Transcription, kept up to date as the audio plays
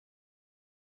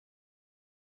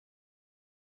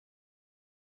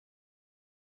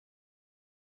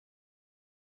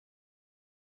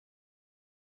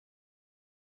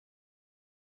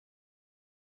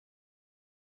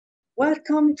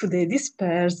Welcome to the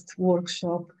dispersed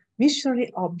workshop,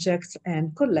 Missionary Objects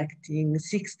and Collecting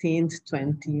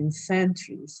 16th-20th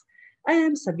Centuries. I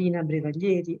am Sabina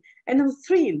Brevaglieri, and I'm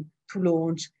thrilled to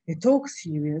launch a talk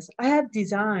series I have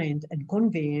designed and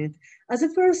convened as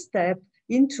a first step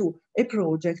into a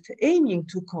project aiming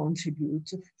to contribute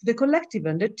to the collective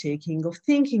undertaking of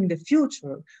thinking the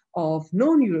future of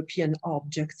non-European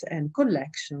objects and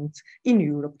collections in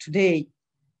Europe today.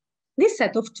 This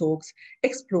set of talks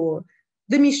explore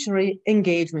the missionary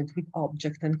engagement with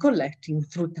object and collecting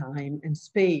through time and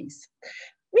space.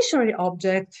 Missionary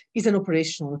object is an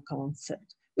operational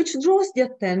concept which draws the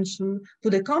attention to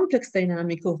the complex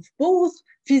dynamic of both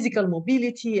physical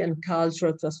mobility and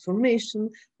cultural transformation,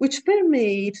 which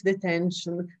permeate the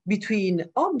tension between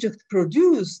object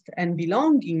produced and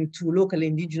belonging to local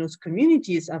indigenous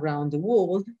communities around the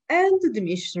world and the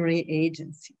missionary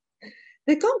agency.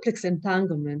 The complex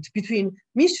entanglement between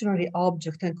missionary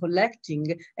object and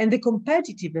collecting and the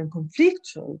competitive and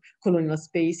conflictual colonial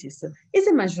spaces is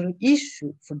a major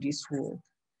issue for this work.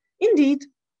 Indeed,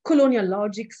 colonial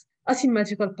logics,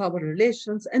 asymmetrical power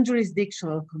relations, and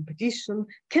jurisdictional competition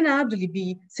can hardly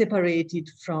be separated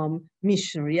from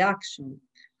missionary action.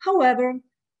 However,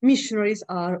 missionaries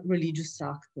are religious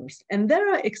actors, and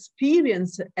their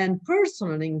experience and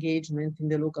personal engagement in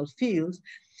the local field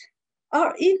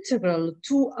are integral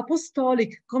to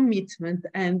apostolic commitment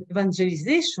and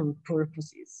evangelization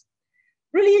purposes.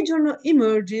 Religion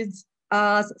emerges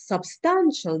as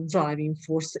substantial driving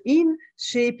force in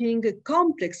shaping a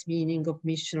complex meaning of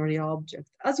missionary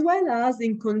objects, as well as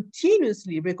in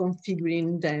continuously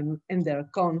reconfiguring them and their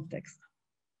context.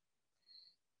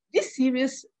 This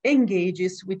series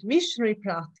engages with missionary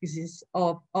practices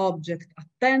of object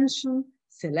attention,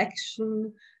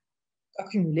 selection,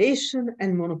 accumulation,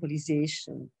 and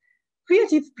monopolization.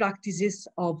 Creative practices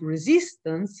of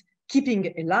resistance,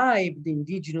 keeping alive the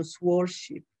indigenous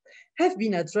worship, have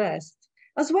been addressed,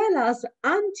 as well as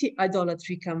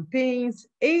anti-idolatry campaigns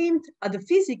aimed at the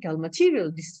physical material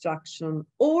destruction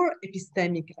or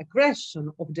epistemic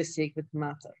aggression of the sacred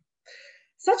matter.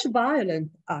 Such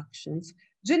violent actions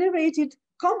generated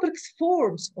complex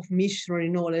forms of missionary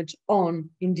knowledge on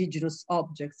indigenous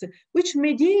objects, which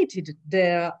mediated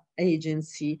their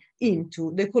agency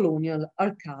into the colonial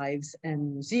archives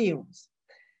and museums.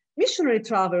 Missionary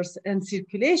travels and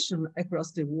circulation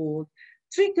across the world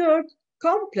triggered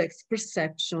complex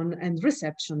perception and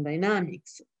reception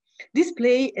dynamics.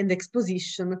 Display and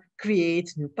exposition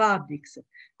create new publics.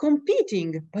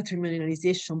 Competing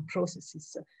patrimonialization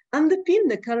processes underpin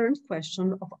the current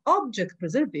question of object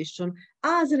preservation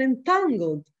as an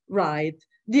entangled right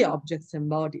the objects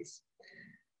embodies.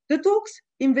 The talks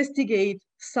investigate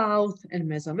South and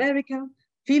Mesoamerica,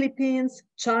 Philippines,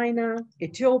 China,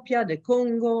 Ethiopia, the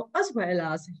Congo, as well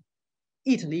as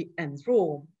Italy and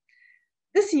Rome.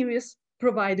 The series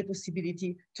provide the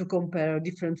possibility to compare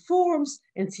different forms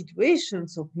and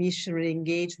situations of missionary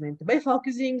engagement by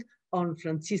focusing on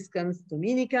Franciscans,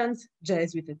 Dominicans,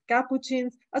 Jesuits and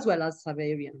Capuchins, as well as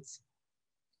Saverians.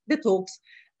 The talks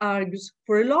argues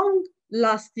for a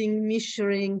long-lasting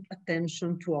missionary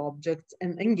attention to objects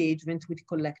and engagement with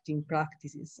collecting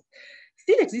practices.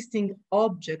 Still existing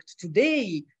objects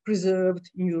today preserved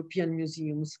in European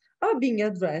museums are being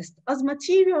addressed as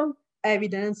material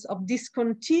evidence of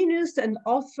discontinuous and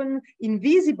often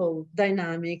invisible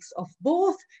dynamics of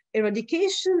both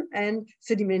eradication and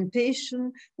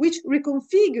sedimentation, which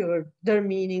reconfigure their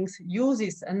meanings,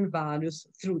 uses, and values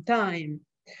through time.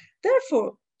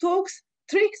 Therefore, talks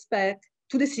trace back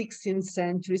to the 16th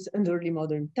centuries and early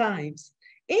modern times,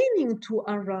 aiming to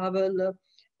unravel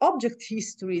object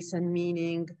histories and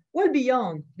meaning well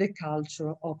beyond the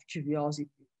culture of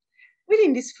curiosity.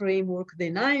 Within this framework,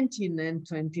 the 19th and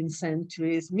 20th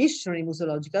centuries missionary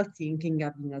museological thinking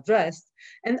have been addressed,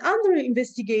 and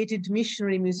under-investigated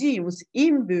missionary museums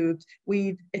imbued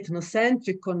with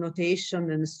ethnocentric connotation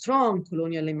and strong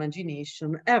colonial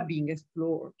imagination are being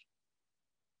explored.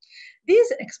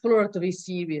 This exploratory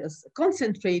series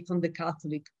concentrates on the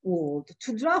Catholic world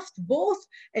to draft both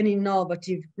an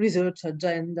innovative research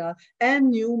agenda and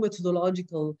new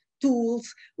methodological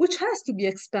tools, which has to be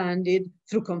expanded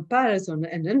through comparison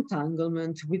and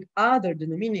entanglement with other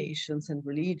denominations and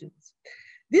religions.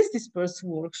 This dispersed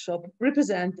workshop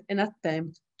represents an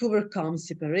attempt to overcome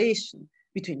separation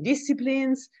between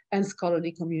disciplines and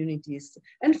scholarly communities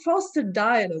and foster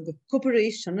dialogue,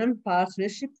 cooperation, and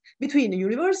partnership between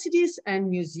universities and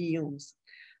museums.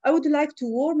 I would like to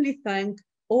warmly thank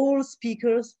all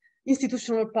speakers,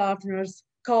 institutional partners,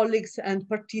 colleagues, and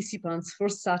participants for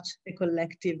such a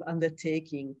collective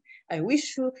undertaking. I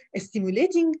wish you a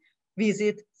stimulating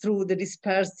visit through the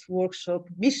dispersed workshop,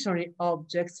 Missionary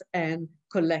Objects and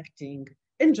Collecting.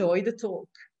 Enjoy the talk.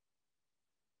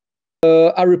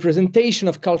 A representation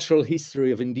of cultural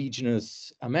history of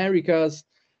indigenous Americas,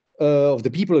 of the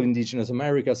people of indigenous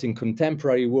Americas in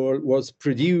contemporary world was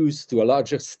produced to a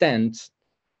large extent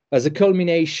as a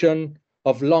culmination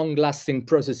of long-lasting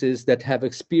processes that have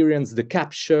experienced the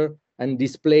capture and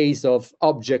displays of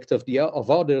objects of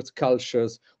other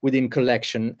cultures within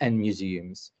collection and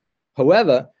museums.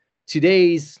 However,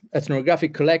 today's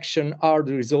ethnographic collection are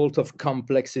the result of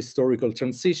complex historical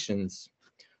transitions,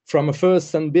 from a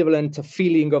first ambivalent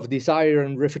feeling of desire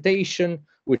and refutation,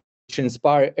 which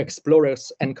inspire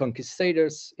explorers and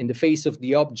conquistadors in the face of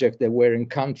the object they were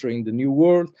encountering the New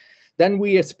World. Then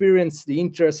we experience the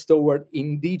interest toward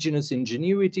indigenous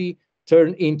ingenuity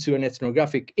turn into an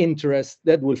ethnographic interest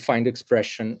that will find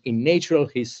expression in natural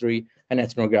history and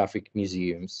ethnographic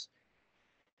museums.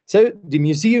 So the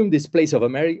museum displays of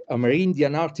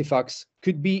Amerindian artifacts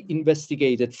could be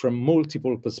investigated from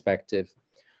multiple perspectives.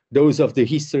 Those of the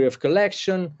history of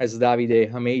collection, as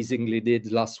Davide amazingly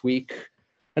did last week,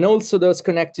 and also those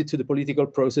connected to the political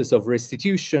process of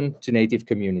restitution to native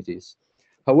communities.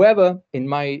 However, in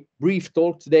my brief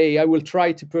talk today, I will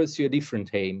try to pursue a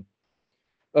different aim,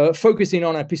 focusing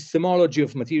on epistemology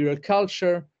of material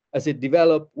culture as it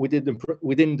developed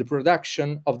within the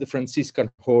production of the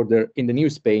Franciscan order in the New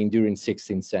Spain during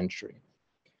 16th century.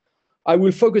 I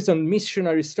will focus on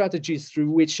missionary strategies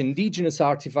through which indigenous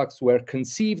artifacts were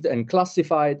conceived and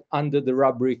classified under the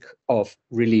rubric of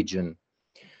religion.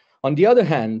 On the other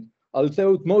hand,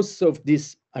 although most of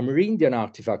these Amerindian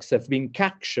artifacts have been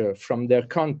captured from their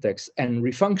context and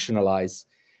refunctionalized,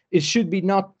 it should be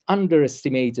not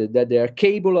underestimated that they are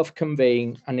capable of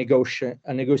conveying a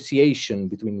negotiation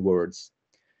between words,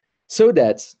 so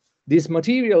that this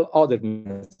material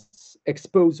otherness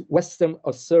expose Western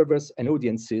observers and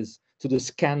audiences to the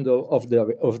scandal of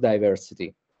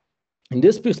diversity. In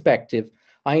this perspective,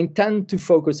 I intend to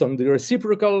focus on the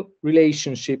reciprocal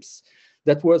relationships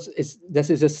that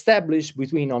is established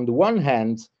between, on the one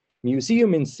hand,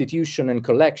 museum, institution, and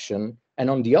collection, and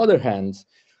on the other hand,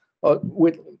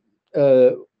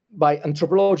 by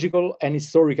anthropological and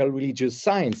historical religious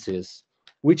sciences,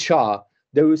 which are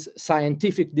those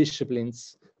scientific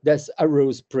disciplines that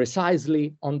arose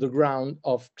precisely on the ground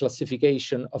of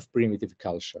classification of primitive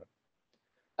culture.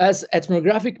 As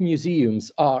ethnographic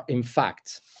museums are, in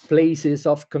fact, places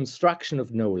of construction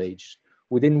of knowledge,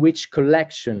 within which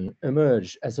collection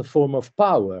emerge as a form of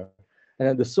power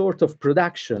and the sort of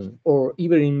production or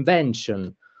even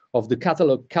invention of the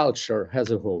catalog culture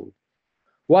as a whole.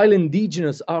 While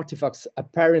indigenous artifacts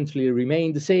apparently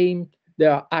remain the same, they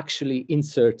are actually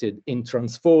inserted in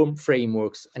transformed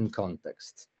frameworks and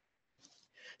contexts.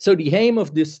 So the aim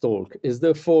of this talk is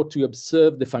therefore to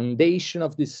observe the foundation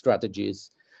of these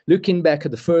strategies, looking back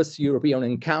at the first European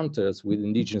encounters with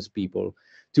indigenous people,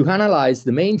 to analyze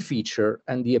the main feature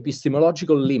and the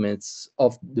epistemological limits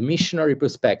of the missionary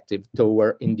perspective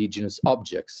toward indigenous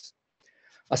objects.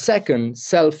 A second,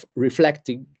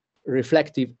 self-reflective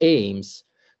aims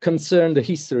concern the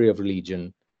history of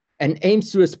religion and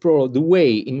aims to explore the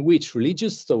way in which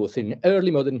religious thought in early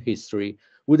modern history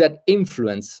would have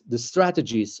influenced the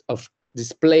strategies of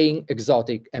displaying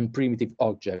exotic and primitive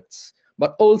objects,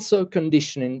 but also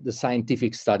conditioning the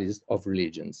scientific studies of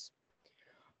religions.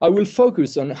 I will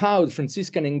focus on how the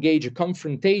Franciscan engage a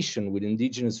confrontation with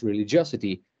indigenous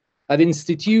religiosity, have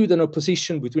instituted an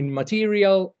opposition between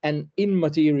material and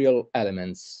immaterial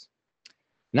elements.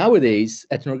 Nowadays,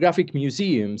 ethnographic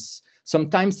museums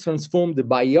sometimes transform the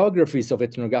biographies of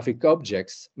ethnographic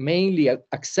objects, mainly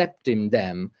accepting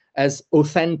them as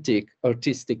authentic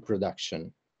artistic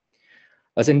production.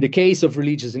 As in the case of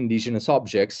religious indigenous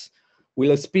objects,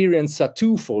 we'll experience a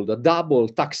twofold, a double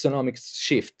taxonomic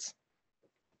shift.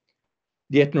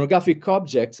 The ethnographic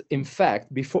objects, in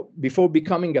fact, before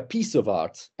becoming a piece of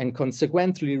art and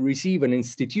consequently receive an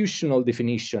institutional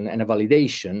definition and a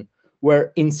validation,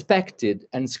 were inspected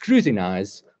and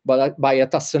scrutinized by a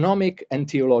taxonomic and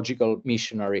theological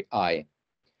missionary eye,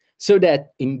 so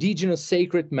that indigenous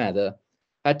sacred matter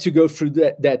had to go through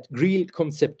that grille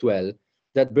conceptuelle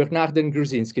that Bernard and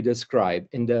Gruzinski describe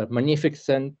in their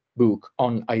magnificent book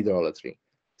on idolatry.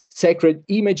 Sacred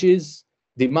images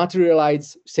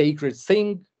dematerialize sacred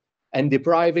things and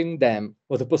depriving them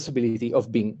of the possibility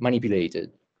of being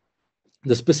manipulated.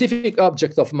 The specific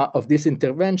object of this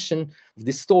intervention, of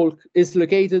this talk, is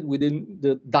located within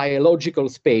the dialogical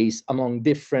space among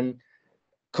different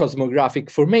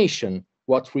cosmographic formation,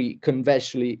 what we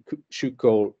conventionally should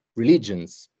call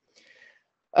religions,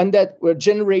 and that were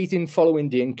generating following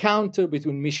the encounter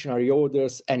between missionary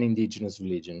orders and indigenous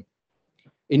religion.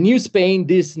 In New Spain,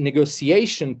 these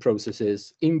negotiation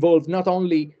processes involve not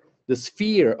only the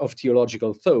sphere of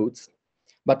theological thoughts,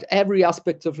 but every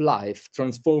aspect of life,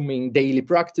 transforming daily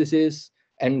practices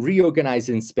and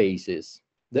reorganizing spaces.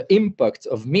 The impact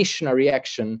of missionary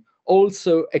action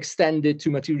also extended to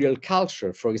material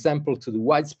culture, for example, to the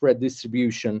widespread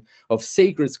distribution of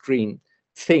sacred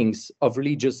things of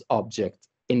religious objects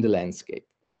in the landscape.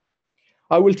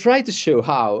 I will try to show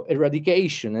how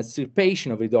eradication,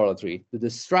 extirpation of idolatry, the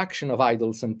destruction of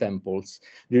idols and temples,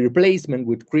 the replacement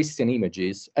with Christian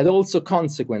images, had also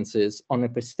consequences on an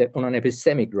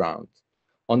epistemic ground.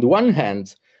 On the one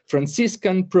hand,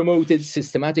 Franciscan promoted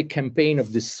systematic campaign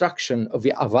of destruction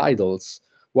of idols,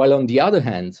 while on the other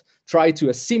hand, tried to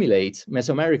assimilate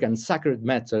Mesoamerican sacred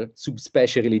matter sub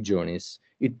specie religionis,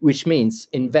 which means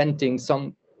inventing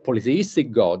some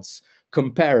polytheistic gods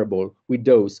comparable with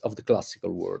those of the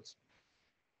classical world.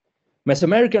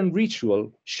 Mesoamerican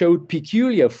ritual showed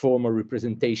peculiar formal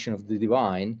representation of the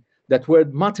divine that were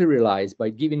materialized by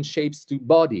giving shapes to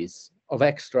bodies of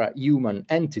extra-human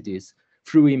entities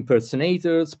through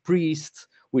impersonators, priests,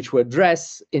 which were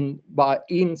dressed in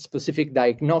specific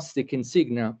diagnostic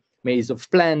insignia made of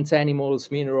plants, animals,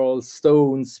 minerals,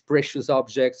 stones, precious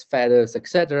objects, feathers,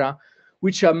 etc.,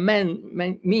 which are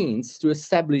means to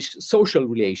establish social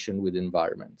relation with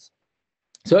environments.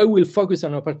 So I will focus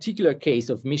on a particular case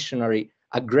of missionary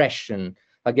aggression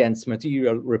against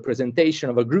material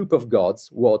representation of a group of gods,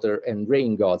 water and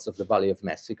rain gods of the Valley of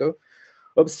Mexico,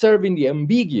 observing the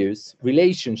ambiguous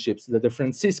relationships that the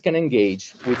Franciscan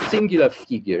engaged with singular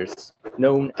figures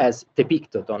known as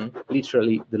tepictoton,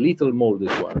 literally the little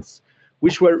molded ones,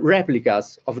 which were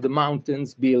replicas of the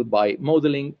mountains built by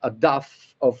modeling a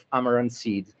duff of amaranth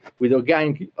seed with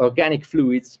organic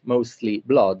fluids, mostly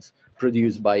blood,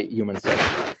 produced by human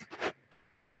cells.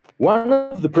 One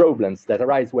of the problems that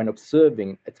arise when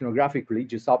observing ethnographic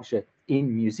religious objects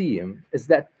in museum is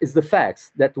the fact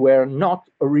that were not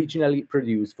originally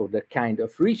produced for that kind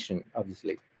of region,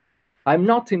 obviously. I'm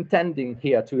not intending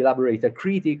here to elaborate a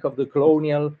critique of the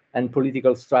colonial and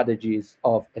political strategies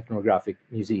of ethnographic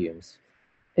museums.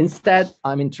 Instead,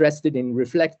 I'm interested in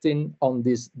reflecting on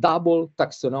this double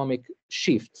taxonomic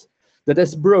shift that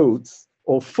has brought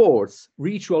or forced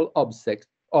ritual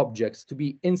objects to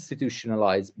be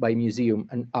institutionalized by museum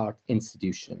and art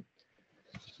institutions.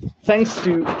 Thanks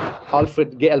to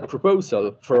Alfred Gell's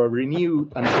proposal for a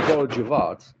renewed anthropology of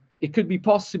art, it could be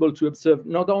possible to observe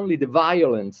not only the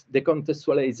violent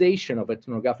decontextualization of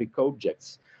ethnographic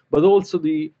objects, but also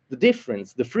the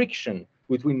difference, the friction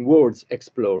between worlds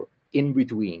explored in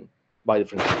between by the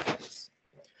Franciscans.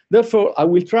 Therefore, I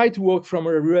will try to work from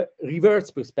a reverse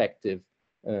perspective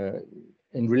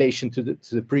in relation to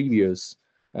the previous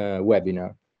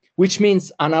webinar, which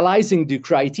means analyzing the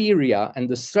criteria and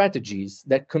the strategies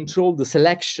that control the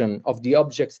selection of the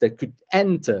objects that could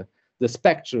enter the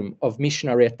spectrum of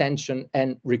missionary attention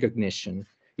and recognition.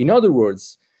 In other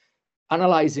words,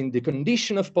 analyzing the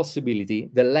condition of possibility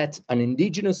that led an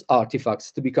indigenous artifacts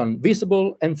to become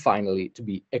visible and finally to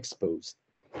be exposed.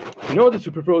 In order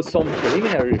to propose some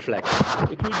preliminary reflections,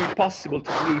 it will be possible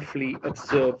to briefly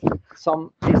observe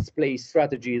some display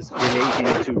strategies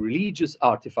relating to religious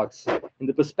artifacts in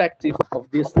the perspective of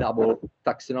this double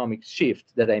taxonomic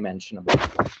shift that I mentioned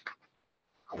above.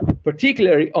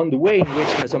 Particularly on the way in which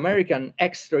Mesoamerican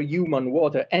extra-human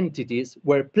water entities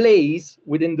were placed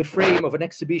within the frame of an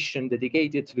exhibition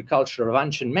dedicated to the culture of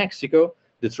ancient Mexico,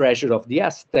 the treasure of the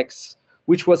Aztecs,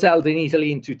 which was held in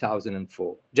Italy in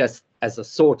 2004, just as a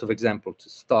sort of example to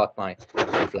start my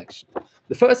reflection.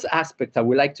 The first aspect I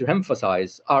would like to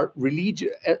emphasize are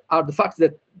the fact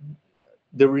that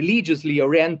the religiously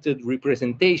oriented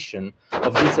representation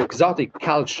of this exotic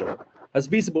culture as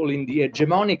visible in the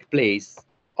hegemonic place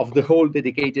of the whole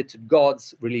dedicated to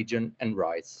gods, religion, and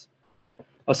rites.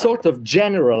 A sort of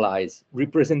generalized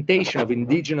representation of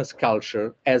indigenous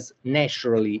culture as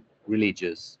naturally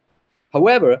religious.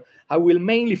 However, I will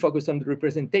mainly focus on the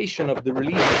representation of the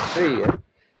religious sphere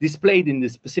displayed in the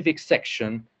specific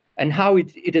section and how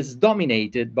it is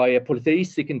dominated by a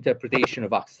polytheistic interpretation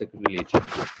of Aztec religion.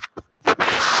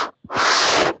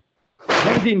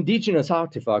 Among the indigenous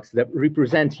artifacts that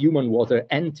represent human water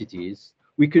entities,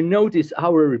 we can notice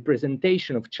our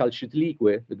representation of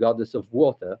Chalchitlique, the goddess of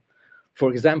water. For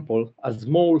example, a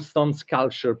small stone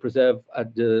sculpture preserved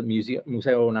at the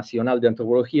Museo Nacional de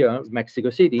Antropología of Mexico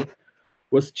City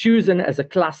was chosen as a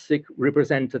classic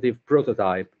representative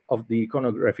prototype of the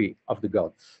iconography of the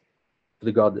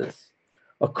goddess.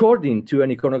 According to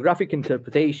an iconographic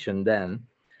interpretation, then,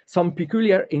 some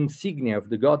peculiar insignia of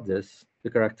the goddess, the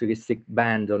characteristic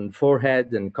band on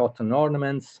forehead and cotton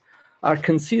ornaments, are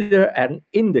considered as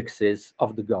indexes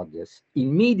of the goddess,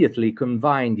 immediately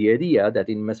conveying the idea that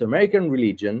in Mesoamerican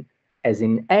religion, as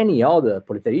in any other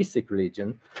polytheistic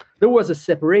religion, there was a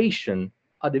separation,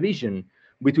 a division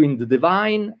between the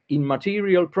divine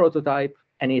immaterial prototype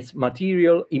and its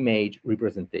material image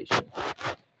representation.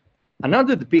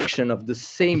 Another depiction of the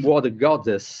same water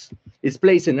goddess is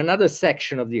placed in another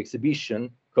section of the exhibition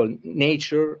called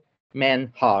Nature,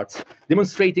 Man, Hearts,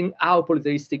 demonstrating how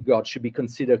polytheistic God should be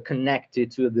considered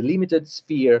connected to the limited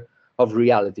sphere of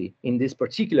reality, in this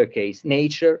particular case,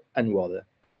 nature and water.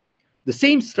 The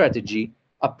same strategy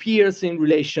appears in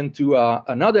relation to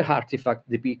another artifact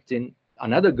depicting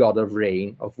another god of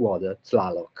rain, of water,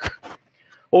 Tlaloc,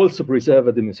 also preserved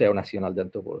at the Museo Nacional de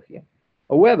Antropología.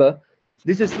 However,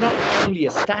 this is not only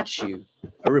a statue,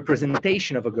 a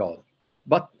representation of a god,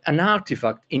 but an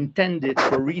artifact intended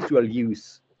for ritual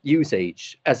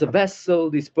usage as a vessel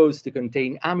disposed to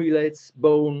contain amulets,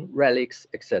 bone, relics,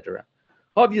 etc.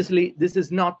 Obviously, this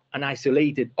is not an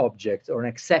isolated object or an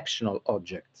exceptional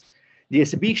object. The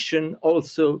exhibition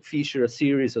also features a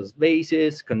series of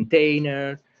vases,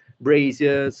 containers,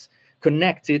 braziers,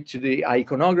 connected to the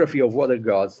iconography of water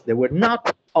gods. They were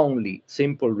not only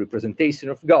simple representation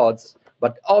of gods,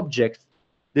 but objects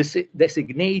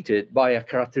designated by a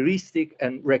characteristic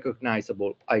and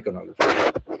recognizable iconography.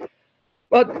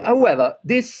 But however,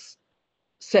 this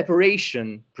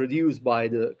separation produced by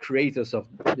the creators of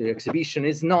the exhibition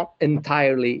is not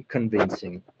entirely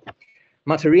convincing.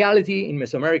 Materiality in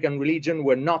Mesoamerican religion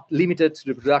were not limited to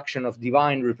the production of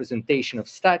divine representation of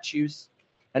statues,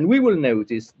 and we will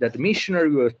notice that the missionary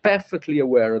were perfectly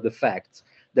aware of the fact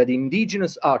that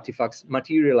indigenous artifacts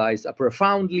materialize a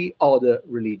profoundly other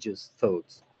religious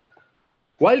thought.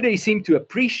 While they seem to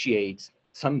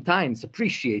sometimes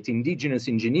appreciate indigenous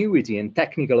ingenuity and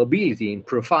technical ability in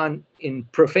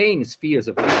profane spheres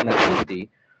of human activity,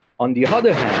 on the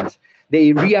other hand,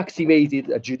 they reactivated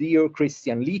a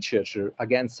Judeo-Christian literature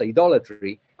against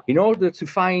idolatry in order to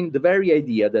find the very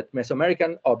idea that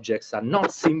Mesoamerican objects are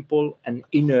not simple and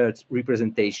inert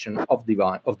representation of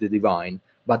the divine,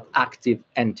 but active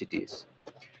entities.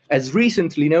 As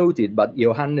recently noted by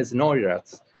Johannes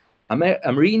Neurath,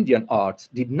 Amerindian art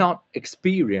did not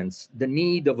experience the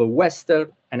need of a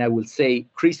Western, and I will say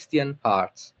Christian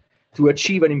art, to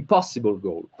achieve an impossible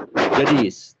goal, that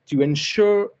is, to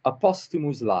ensure a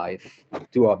posthumous life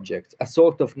to objects, a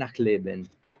sort of Nachleben.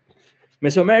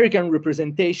 Mesoamerican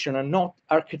representation are not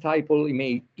archetypal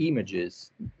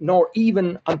images, nor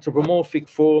even anthropomorphic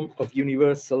form of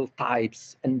universal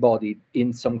types embodied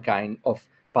in some kind of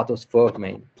pathos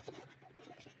forme.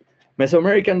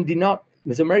 Mesoamerican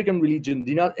religion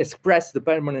did not express the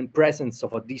permanent presence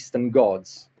of a distant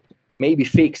gods, maybe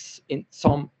fixed in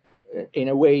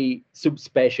a way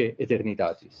subspecie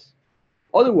eternitatis.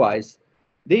 Otherwise,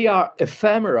 they are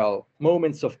ephemeral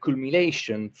moments of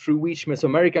culmination through which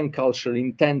Mesoamerican culture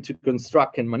intend to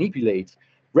construct and manipulate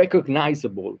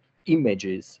recognizable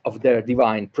images of their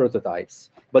divine prototypes,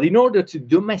 but in order to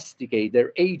domesticate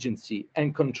their agency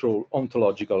and control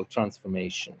ontological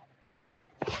transformation.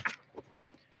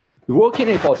 My working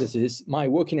hypothesis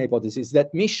is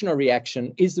that missionary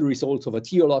action is the result of a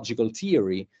theological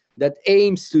theory that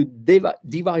aims to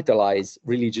devitalize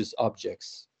religious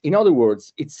objects. In other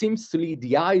words, it seems to lead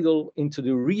the idol into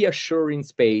the reassuring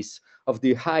space of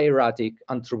the hieratic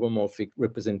anthropomorphic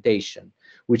representation,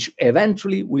 which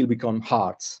eventually will become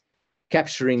hearts,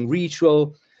 capturing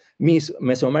ritual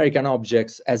Mesoamerican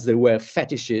objects as they were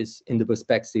fetishes in the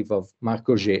perspective of Marc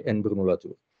Auger and Bruno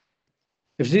Latour.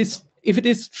 If it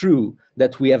is true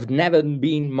that we have never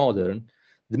been modern,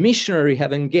 the missionary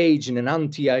have engaged in an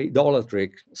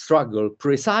anti-idolatric struggle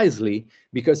precisely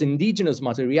because indigenous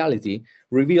materiality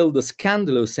revealed the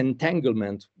scandalous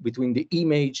entanglement between the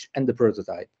image and the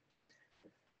prototype.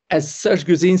 As Sergio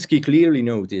Guzinski clearly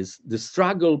noticed, the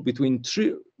struggle between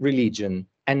true religion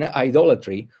and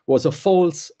idolatry was a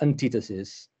false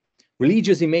antithesis.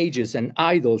 Religious images and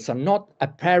idols are not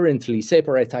apparently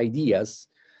separate ideas,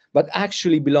 but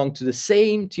actually belong to the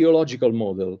same theological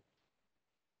model.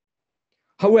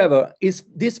 However,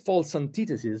 this false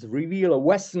antithesis reveals a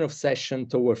Western obsession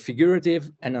toward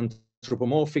figurative and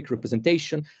anthropomorphic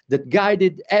representation that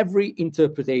guided every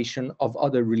interpretation of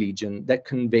other religion that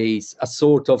conveys a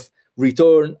sort of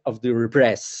return of the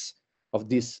repress of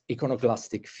this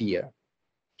iconoclastic fear.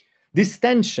 These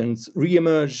tensions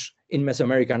re-emerge in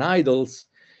Mesoamerican idols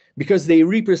because they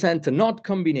represent a not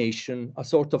combination, a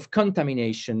sort of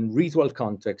contamination ritual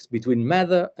context between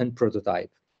matter and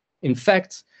prototype. In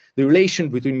fact, the relation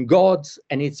between gods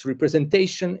and its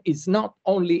representation is not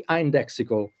only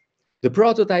indexical, The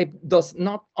prototype does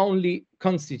not only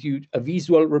constitute a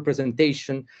visual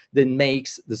representation that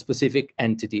makes the specific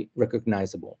entity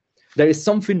recognizable. There is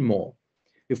something more.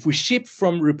 If we shift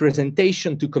from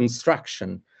representation to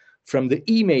construction, from the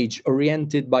image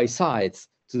oriented by sights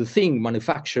to the thing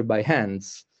manufactured by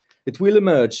hands, it will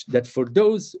emerge that for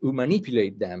those who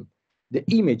manipulate them, the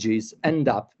images end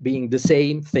up being the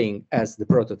same thing as the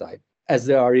prototype, as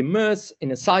they are immersed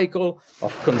in a cycle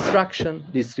of construction,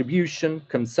 distribution,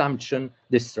 consumption,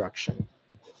 destruction.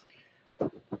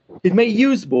 It may be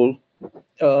useful,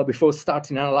 before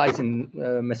starting analyzing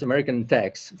Mesoamerican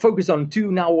texts, focus on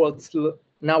two Nahuatl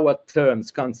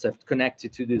terms concept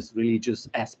connected to these religious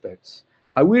aspects.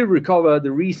 I will recover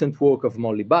the recent work of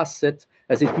Molly Bassett,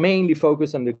 as it mainly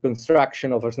focuses on the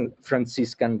construction of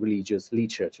Franciscan religious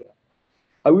literature.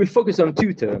 I will focus on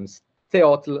two terms,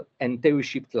 Teotl and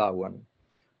Teushiptlawan.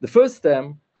 The first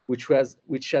term, which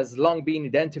has long been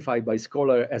identified by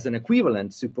scholars as an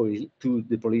equivalent to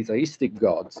the polytheistic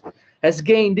gods, has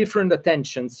gained different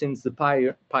attention since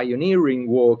the pioneering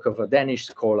work of a Danish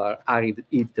scholar, Arid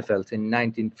Irtefeld, in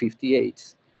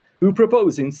 1958, who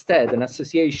proposed instead an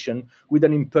association with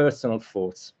an impersonal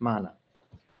force, mana.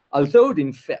 Although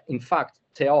in fact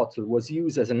Teotl was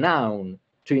used as a noun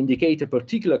to indicate a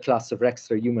particular class of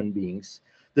extra-human beings,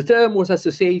 the term was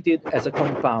associated as a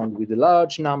compound with a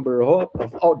large number of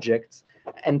objects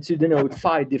and to denote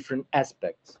 5 different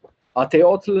aspects. A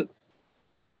Teotl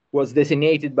was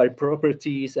designated by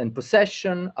properties and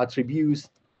possession, attributes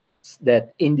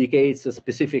that indicates a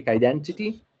specific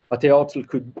identity. A Teotl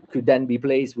could then be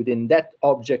placed within that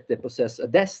object that possesses a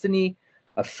destiny,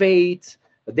 a fate,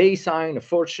 a day sign, a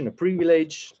fortune, a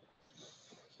privilege,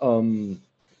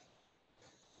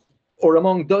 or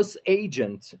among those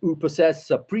agents who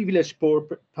possess a privileged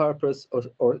purpose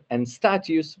and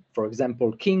status, for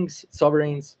example, kings,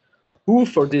 sovereigns, who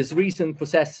for this reason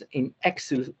possess in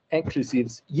exclusive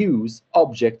use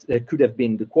objects that could have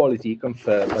been the quality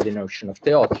conferred by the notion of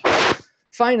Teotl.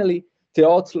 Finally,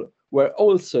 Teotl were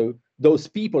also those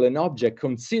people and objects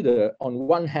considered on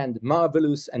one hand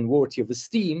marvelous and worthy of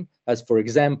esteem, as for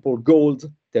example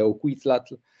gold,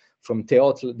 Teoquitlatl, from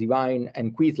Teotl, divine,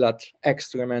 and Quitlatl,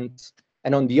 excrement,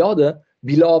 and on the other,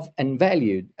 beloved and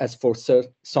valued, as for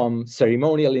some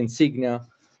ceremonial insignia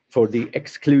for the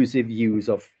exclusive use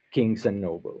of kings and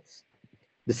nobles.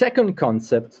 The second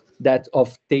concept, that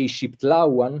of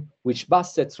Teushiptlawan, which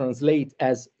Bassett translates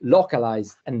as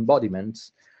localized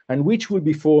embodiments, and which will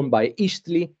be formed by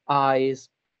Ishtli, eyes,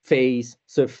 face,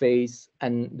 surface,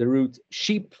 and the root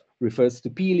ship refers to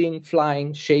peeling,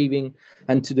 flying, shaving,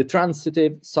 and to the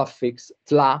transitive suffix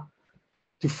tla,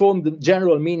 to form the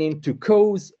general meaning to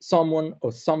cause someone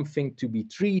or something to be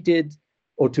treated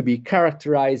or to be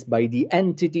characterized by the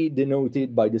entity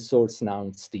denoted by the source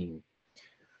noun stem.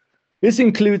 This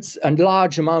includes a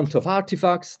large amount of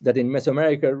artifacts that in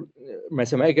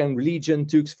Mesoamerican religion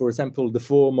took, for example, the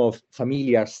form of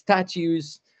familiar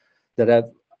statues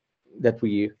that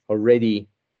we already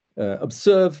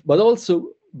observed, but also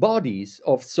bodies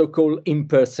of so-called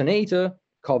impersonator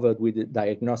covered with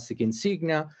diagnostic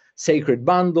insignia, sacred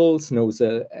bundles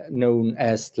known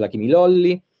as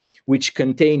tlakimilolli, which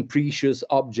contain precious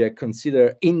objects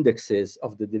considered indexes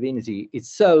of the divinity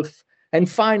itself, and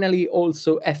finally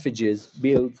also effigies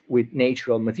built with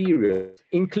natural materials,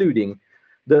 including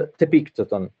the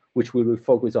tepictoton, which we will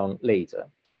focus on later.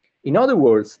 In other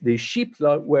words, the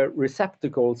Shipla were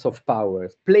receptacles of power,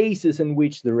 places in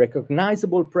which the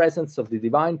recognizable presence of the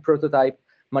divine prototype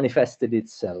manifested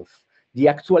itself, the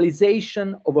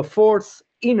actualization of a force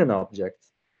in an object,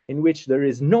 in which there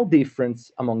is no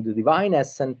difference among the divine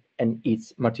essence and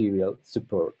its material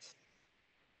support.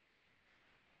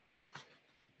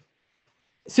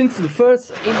 Since the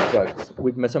first impact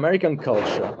with Mesoamerican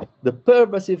culture, the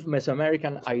pervasive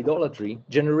Mesoamerican idolatry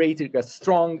generated a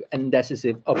strong and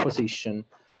decisive opposition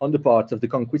on the part of the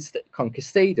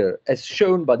conquistador, as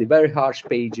shown by the very harsh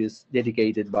pages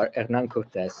dedicated by Hernán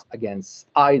Cortés against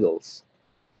idols.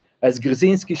 As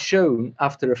Grzinski shown,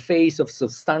 after a phase of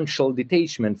substantial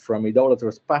detachment from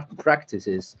idolatrous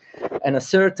practices and a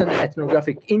certain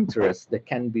ethnographic interest that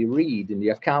can be read in the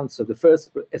accounts of the first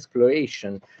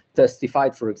exploration,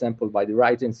 testified, for example, by the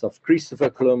writings of Christopher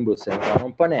Columbus and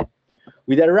Ramon Panet,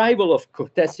 with the arrival of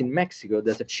Cortés in Mexico,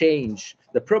 there's a change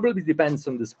that probably depends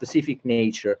on the specific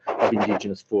nature of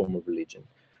indigenous form of religion,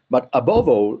 but above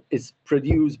all is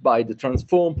produced by the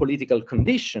transformed political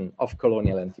condition of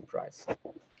colonial enterprise.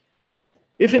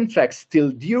 If in fact still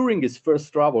during his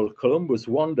first travel, Columbus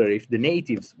wondered if the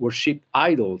natives worshipped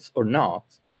idols or not,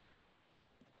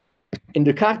 In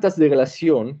the Cartas de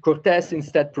Relación, Cortés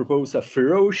instead proposed a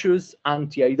ferocious,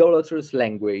 anti-idolatrous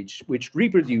language which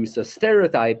reproduced a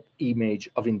stereotype image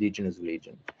of indigenous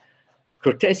religion.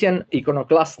 Cortesian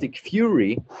iconoclastic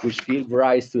fury, which gave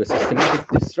rise to a systematic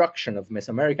destruction of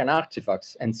Mesoamerican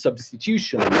artifacts and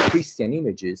substitution of Christian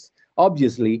images,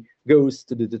 obviously goes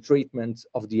to the detriment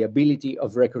of the ability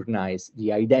of recognize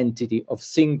the identity of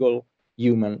single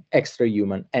human,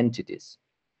 extra-human entities.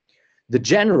 The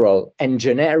general and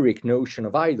generic notion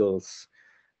of idols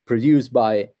produced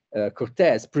by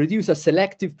Cortés produced a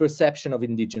selective perception of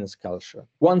indigenous culture,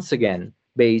 once again,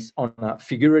 based on a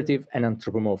figurative and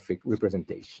anthropomorphic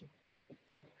representation.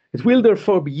 It will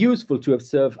therefore be useful to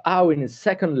observe how in his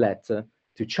second letter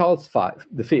to Charles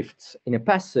V, in a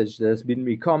passage that has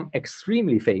become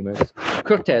extremely famous,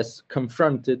 Cortés,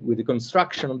 confronted with the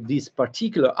construction of these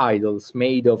particular idols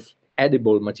made of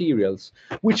edible materials,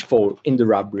 which fall in the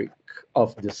rubric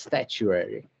of the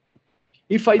statuary.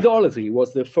 If idolatry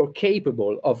was therefore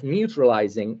capable of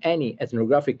neutralizing any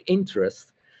ethnographic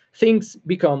interest, things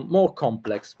become more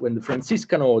complex when the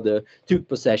Franciscan order took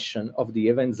possession of the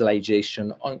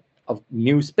evangelization of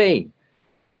New Spain.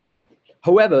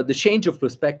 However, the change of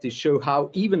perspective show how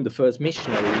even the first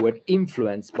missionaries were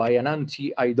influenced by an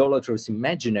anti-idolatrous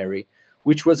imaginary,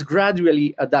 which was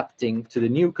gradually adapting to the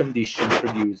new conditions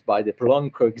produced by the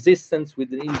prolonged coexistence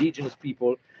with the indigenous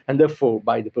people and therefore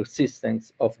by the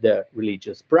persistence of their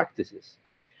religious practices.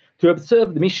 To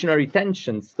observe the missionary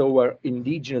tensions toward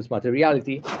indigenous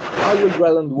materiality, I will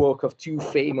dwell on the work of two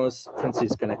famous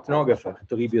Franciscan ethnographers,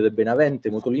 Toribio de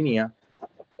Benavente, Motolinia,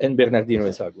 and Bernardino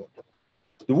de Sahagún.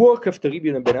 The work of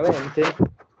Toribio de Benavente,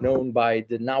 known by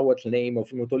the Nahuatl name of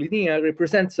Motolinia,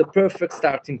 represents a perfect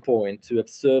starting point to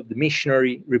observe the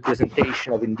missionary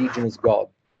representation of indigenous God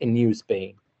in New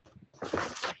Spain.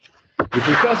 The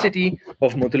precocity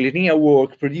of Motolinia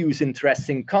work produced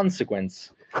interesting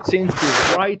consequence, since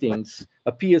his writings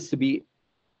appears to be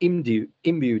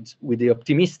imbued with the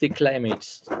optimistic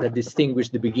climates that distinguish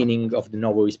the beginning of the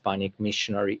Novo-Hispanic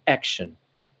missionary action.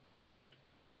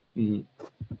 In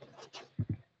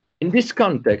this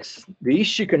context, the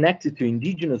issue connected to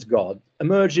indigenous God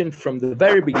emerging from the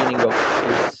very beginning of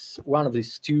one of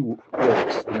his two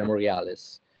works, the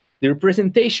Memoriales. The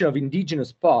representation of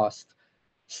indigenous past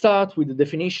starts with the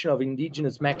definition of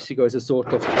indigenous Mexico as a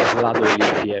sort of traslado del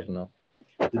infierno.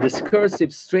 The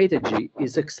discursive strategy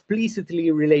is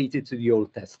explicitly related to the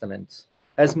Old Testament,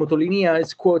 as Motolinia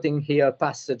is quoting here a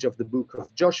passage of the book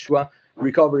of Joshua,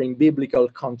 recovering biblical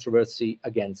controversy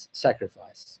against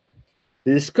sacrifice.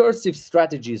 The discursive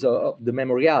strategies of the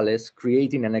Memoriales,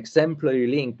 creating an exemplary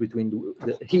link between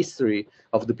the history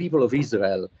of the people of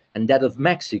Israel and that of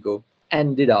Mexico,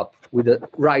 ended up with the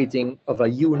writing of a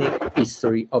unique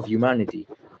history of humanity,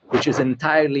 which is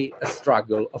entirely a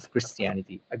struggle of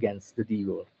Christianity against the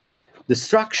devil. The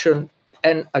structure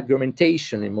and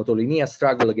argumentation in Motolinia's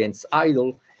struggle against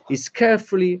idol is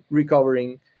carefully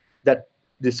recovering that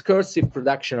discursive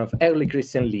production of early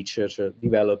Christian literature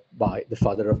developed by the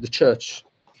Father of the Church.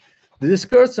 The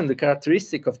discourse on the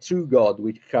characteristic of true God,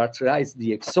 which characterized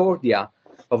the exordia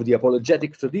of the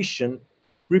apologetic tradition,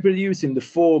 reproduced in the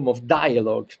form of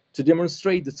dialogue to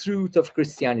demonstrate the truth of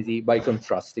Christianity by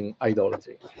contrasting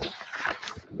idolatry.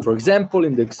 For example,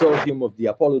 in the exordium of the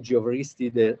Apology of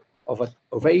Aristide of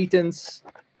Athens,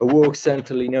 a work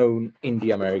centrally known in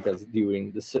the Americas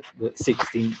during the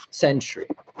 16th century.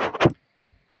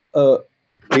 The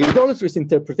idolatrous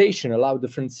interpretation allowed the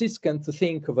Franciscan to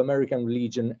think of American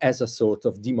religion as a sort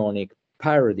of demonic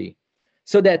parody,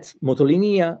 so that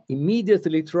Motolinia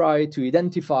immediately tried to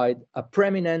identify a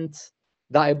preeminent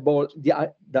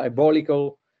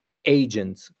diabolical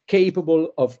agent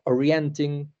capable of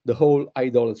orienting the whole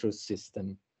idolatrous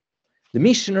system. The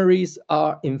missionaries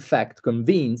are, in fact,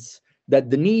 convinced that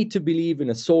the need to believe in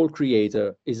a sole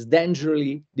creator is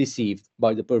dangerously deceived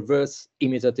by the perverse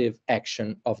imitative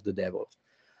action of the devil.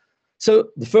 So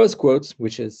the first quote,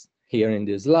 which is here in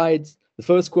the slides, the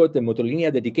first quote that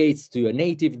Motolinia dedicates to a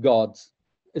native god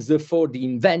is therefore the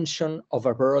invention of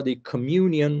a parodic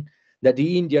communion that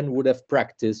the Indian would have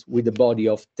practiced with the body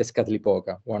of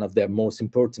Tezcatlipoca, one of their most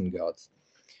important gods,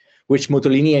 which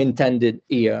Motolinia intended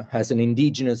here as an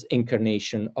indigenous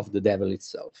incarnation of the devil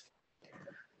itself.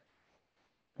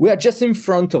 We are just in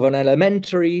front of an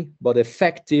elementary but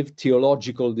effective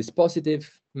theological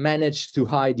dispositive managed to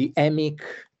hide the emic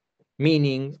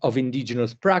meaning of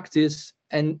indigenous practice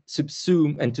and to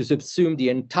subsume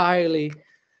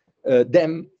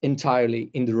them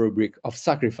entirely in the rubric of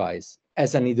sacrifice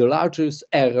as an idolatrous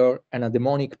error and a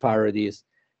demonic parodies,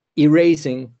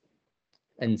 erasing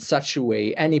in such a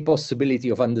way any possibility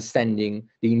of understanding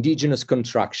the indigenous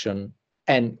contraction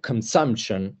and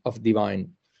consumption of divine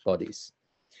bodies.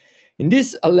 In this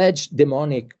alleged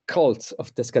demonic cult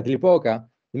of Tezcatlipoca,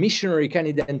 the missionary can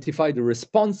identify the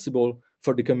responsible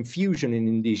for the confusion in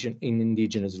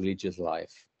indigenous religious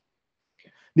life.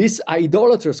 This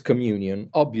idolatrous communion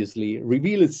obviously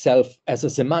reveals itself as a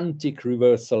semantic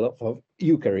reversal of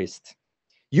Eucharist.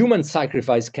 Human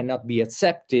sacrifice cannot be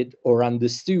accepted or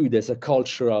understood as a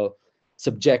cultural,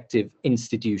 subjective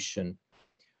institution.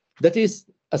 That is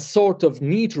a sort of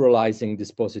neutralizing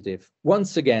dispositive,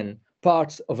 once again,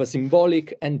 part of a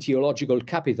symbolic and theological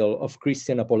capital of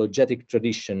Christian apologetic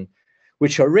tradition,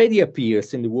 which already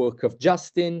appears in the work of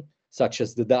Justin, such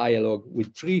as the dialogue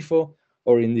with Trypho,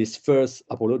 or in this first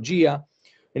Apologia,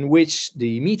 in which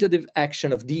the imitative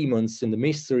action of demons in the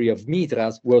mystery of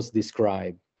Mithras was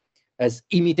described as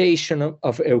imitation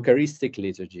of Eucharistic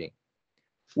liturgy.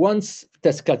 Once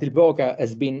Tezcatlipoca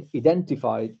has been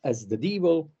identified as the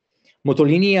devil,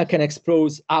 Motolinia can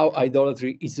expose how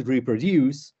idolatry is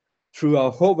reproduced through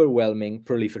an overwhelming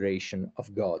proliferation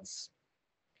of gods.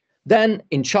 Then,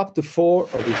 in chapter 4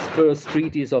 of his first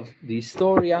treatise of the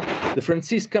Historia, the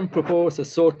Franciscan proposed a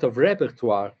sort of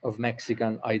repertoire of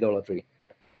Mexican idolatry.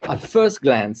 At first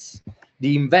glance,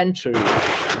 the inventory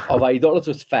of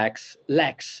idolatrous facts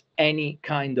lacks any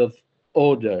kind of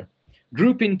order,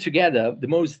 grouping together the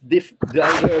most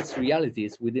diverse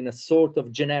realities within a sort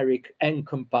of generic,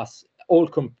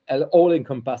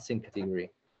 all-encompassing category.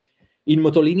 In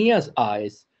Motolinia's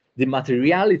eyes, the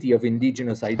materiality of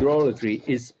indigenous idolatry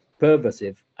is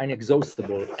pervasive,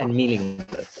 inexhaustible, and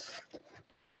meaningless.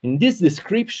 In this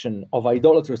description of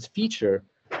idolatrous feature,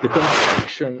 the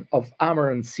construction of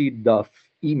amaranth seed dove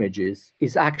images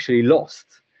is actually lost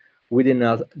within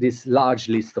this large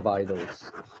list of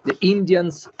idols. The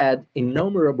Indians had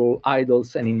innumerable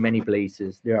idols, and in many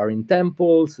places. They are in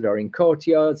temples, they are in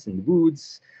courtyards, in the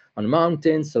woods, on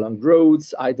mountains, along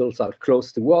roads. Idols are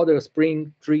close to water,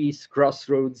 spring, trees,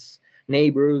 crossroads,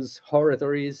 neighbors,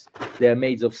 oratories. They are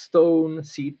made of stone,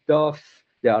 seed dove.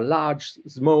 They are large,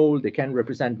 small. They can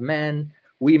represent men,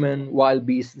 women, wild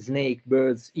beasts, snakes,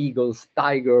 birds, eagles,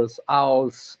 tigers,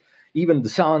 owls, even the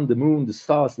sun, the moon, the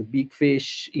stars, the big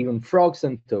fish, even frogs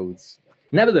and toads.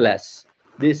 Nevertheless,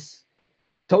 this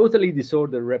totally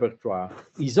disordered repertoire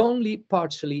is only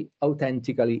partially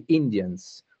authentically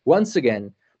Indians. Once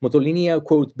again, Motolinia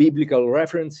quotes biblical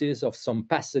references of some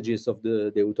passages of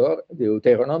the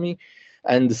Deuteronomy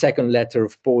and the second letter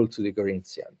of Paul to the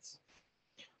Corinthians.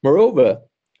 Moreover,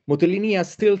 Motolinia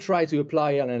still tries to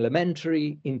apply an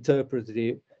elementary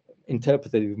interpretative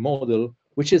model,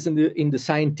 which is in the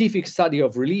scientific study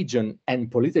of religion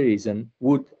and polytheism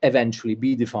would eventually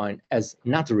be defined as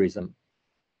naturism.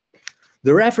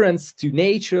 The reference to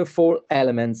nature for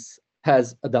elements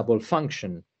has a double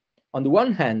function. On the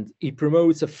one hand, it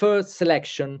promotes a first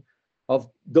selection of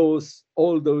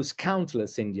all those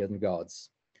countless Indian gods,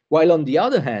 while on the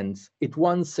other hand, it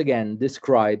once again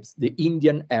describes the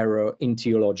Indian era in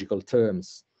theological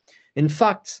terms. In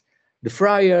fact, the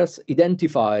friars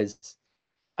identifies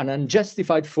an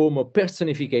unjustified form of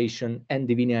personification and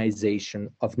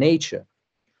divinization of nature.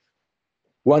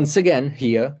 Once again,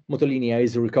 here, Motolinia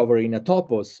is recovering a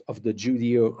topos of the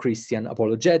Judeo-Christian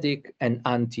apologetic and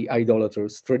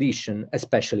anti-idolatrous tradition,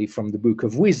 especially from the Book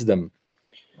of Wisdom.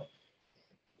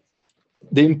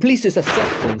 The implicit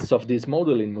acceptance of this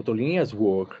model in Motolinia's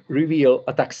work reveal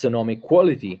a taxonomic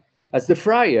quality, as the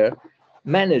friar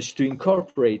managed to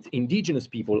incorporate indigenous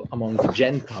people among the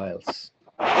Gentiles.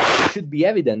 It should be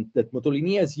evident that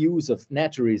Motolinia's use of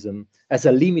naturism has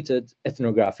a limited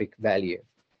ethnographic value.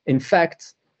 In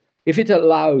fact, if it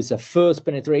allows a first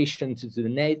penetration to the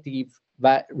native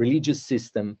religious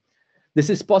system,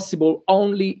 this is possible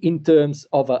only in terms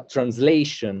of a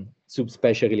translation sub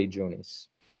specie religionis.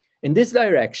 In this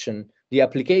direction, the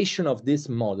application of this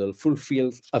model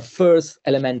fulfills a first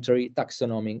elementary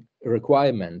taxonomic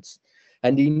requirement,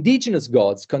 and the indigenous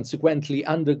gods consequently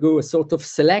undergo a sort of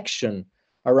selection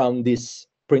around this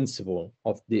principle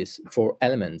of these four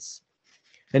elements.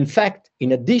 In fact,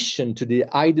 in addition to the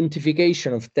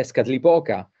identification of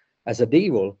Tezcatlipoca as a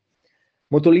devil,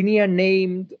 Motolinia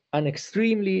named an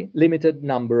extremely limited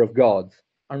number of gods,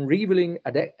 unraveling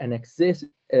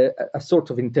a sort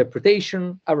of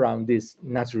interpretation around this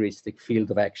naturistic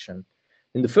field of action.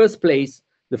 In the first place,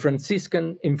 the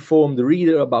Franciscan informed the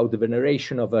reader about the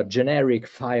veneration of a generic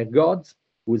fire god,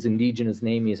 whose indigenous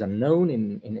name is unknown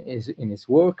in his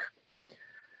work.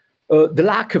 The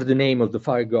lack of the name of the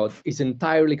fire god is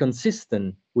entirely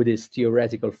consistent with his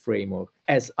theoretical framework,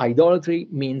 as idolatry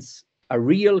means a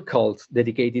real cult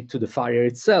dedicated to the fire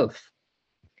itself.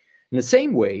 In the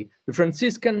same way, the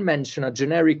Franciscan mentioned a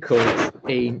generic cult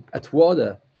aimed at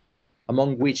water,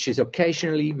 among which is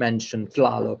occasionally mentioned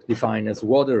Tlaloc, defined as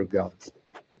water gods.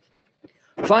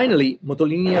 Finally,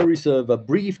 Motolinia reserve a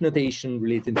brief notation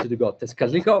relating to the god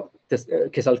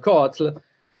Quetzalcoatl,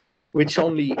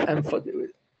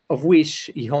 of which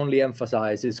he only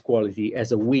emphasizes quality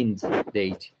as a wind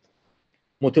deity.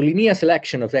 Motolinia's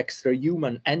selection of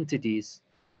extra-human entities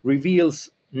reveals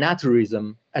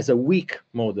naturism as a weak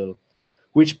model,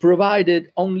 which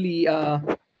provided only a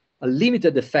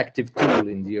limited effective tool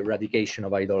in the eradication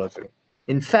of idolatry.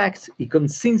 In fact, he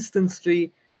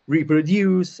consistently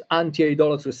reproduced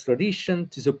anti-idolatrous tradition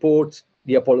to support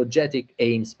the apologetic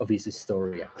aims of his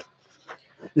historia.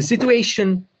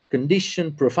 The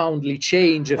condition profoundly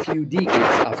changed a few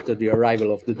decades after the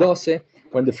arrival of the Doce,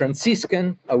 when the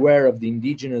Franciscan, aware of the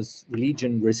indigenous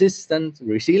religion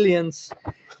resilience,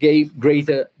 gave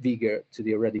greater vigor to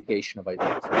the eradication of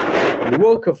idolatry. In the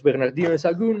work of Bernardino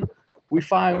Sahagún, we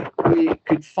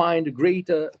could find a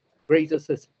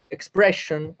greatest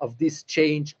expression of this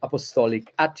changed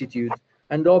apostolic attitude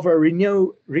and of a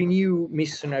renewed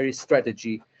missionary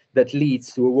strategy that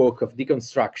leads to a work of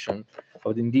deconstruction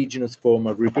of the indigenous form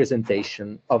of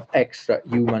representation of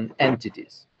extra-human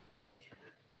entities.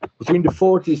 Between the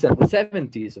 40s and the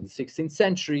 70s of the 16th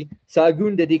century,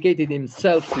 Sahagún dedicated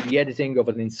himself to the editing of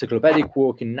an encyclopedic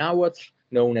work in Nahuatl,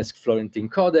 known as Florentine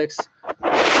Codex,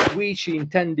 which he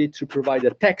intended to provide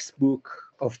a textbook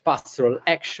of pastoral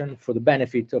action for the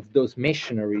benefit of those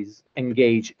missionaries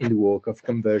engaged in the work of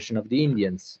conversion of the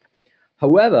Indians.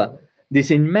 However,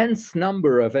 this immense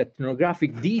number of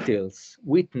ethnographic details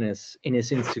witnessed in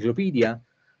his encyclopedia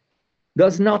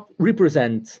does not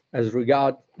represent, as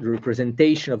regard the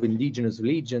representation of indigenous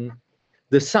religion,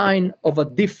 the sign of a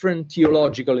different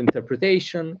theological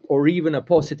interpretation or even a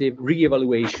positive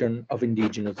re-evaluation of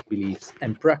indigenous beliefs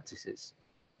and practices.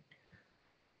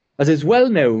 As is well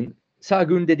known,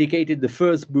 Sahagún dedicated the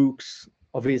first books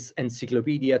of his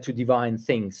encyclopedia to divine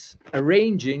things,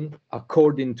 arranging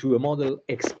according to a model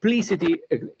explicitly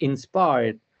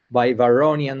inspired by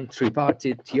Varronian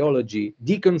tripartite theology,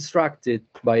 deconstructed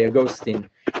by Augustine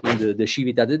in the De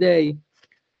Civitate Dei.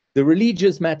 The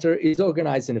religious matter is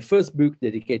organized in a first book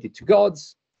dedicated to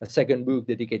gods, a second book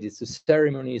dedicated to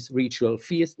ceremonies, ritual,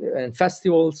 feasts, and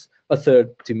festivals, a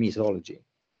third to mythology.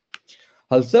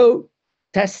 Although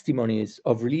testimonies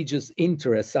of religious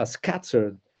interests are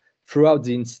scattered throughout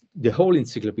the whole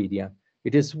encyclopedia,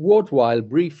 it is worthwhile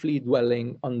briefly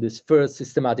dwelling on this first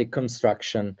systematic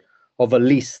construction of a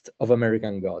list of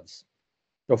Mesoamerican gods.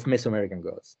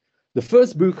 The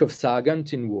first book of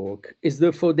Sahaguntin work is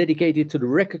therefore dedicated to the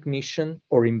recognition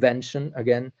or invention,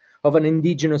 again, of an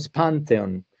indigenous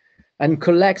pantheon, and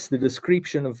collects the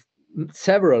description of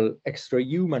several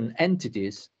extra-human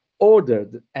entities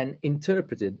ordered and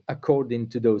interpreted according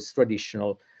to those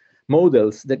traditional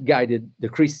models that guided the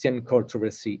Christian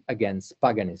controversy against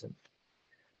paganism.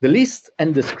 The list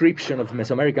and description of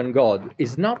Mesoamerican God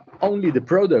is not only the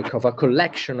product of a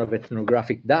collection of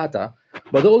ethnographic data,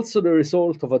 but also the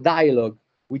result of a dialogue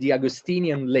with the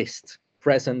Augustinian list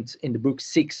present in the book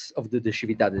 6 of the De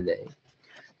Civitate Dei.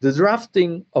 The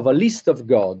drafting of a list of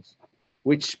gods,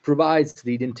 which provides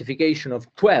the identification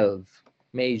of 12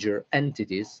 major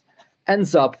entities,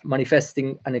 ends up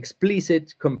manifesting an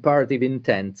explicit comparative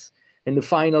intent in the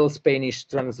final Spanish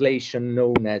translation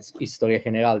known as Historia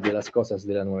General de las Cosas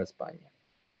de la Nueva España.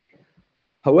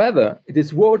 However, it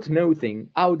is worth noting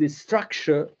how this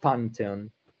structured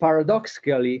pantheon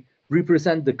paradoxically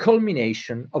represents the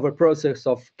culmination of a process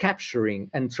of capturing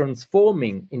and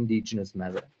transforming indigenous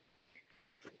matter.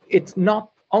 It not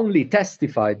only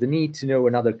testified the need to know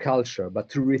another culture, but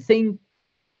to rethink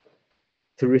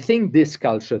this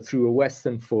culture through a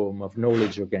Western form of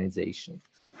knowledge organization.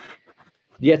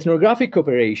 The ethnographic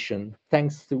operation,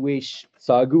 thanks to which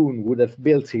Sahagún would have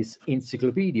built his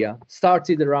encyclopedia,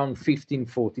 started around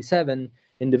 1547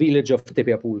 in the village of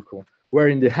Tepeapulco,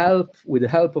 where with the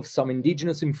help of some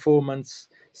indigenous informants,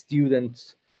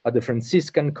 students at the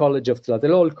Franciscan College of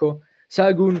Tlatelolco,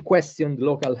 Sahagún questioned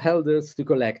local elders to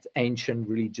collect ancient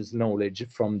religious knowledge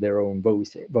from their own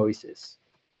voices.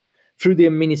 Through the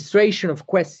administration of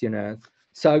questionnaires,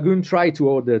 Sahagún tried to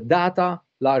order data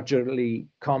largely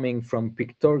coming from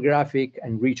pictographic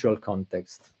and ritual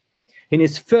context. In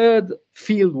his third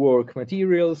fieldwork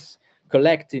materials,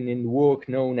 collected in work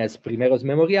known as Primeros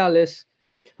Memoriales,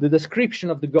 the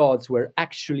description of the gods were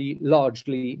actually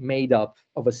largely made up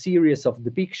of a series of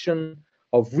depictions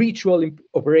of ritual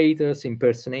operators,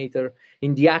 impersonator,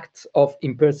 in the act of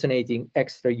impersonating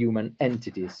extra-human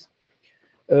entities.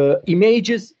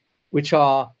 Images which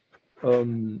are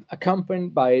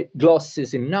accompanied by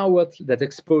glosses in Nahuatl that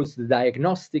expose the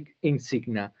diagnostic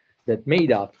insignia that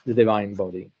made up the divine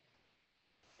body.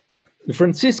 The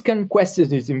Franciscan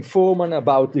questions his informant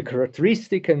about the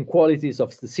characteristics and qualities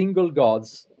of the single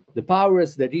gods, the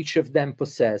powers that each of them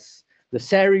possess, the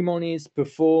ceremonies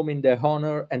performed in their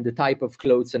honor, and the type of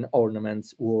clothes and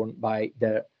ornaments worn by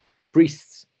their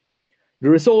priests. The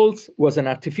result was an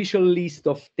artificial list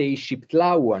of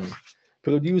Teixiptlahuan,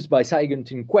 produced by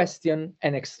Saigant in question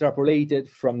and extrapolated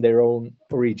from their own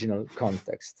original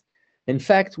context. In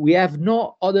fact, we have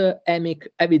no other emic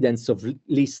evidence of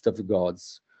list of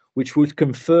gods, which would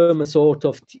confirm a sort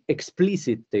of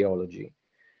explicit theology.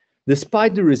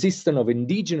 Despite the resistance of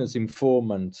indigenous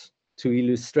informants to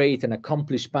illustrate an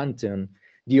accomplished pantheon,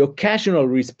 the occasional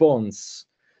response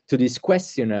to this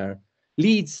questionnaire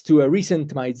leads to a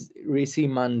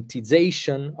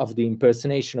resemantization of the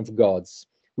impersonation of gods,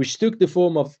 which took the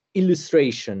form of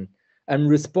illustration and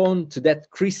respond to that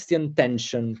Christian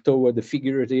tension toward the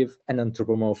figurative and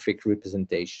anthropomorphic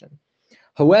representation.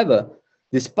 However,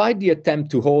 despite the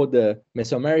attempt to hold the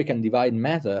Mesoamerican divine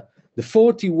matter, the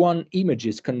 41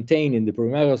 images contained in the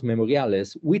Primeros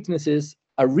Memoriales witnesses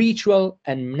a ritual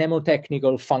and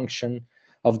mnemotechnical function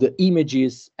of the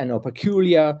images and a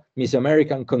peculiar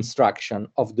Mesoamerican construction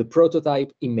of the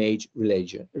prototype image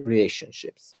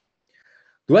relationships.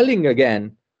 Dwelling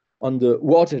again on the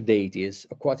water deities,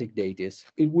 aquatic deities,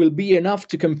 it will be enough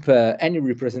to compare any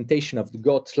representation of the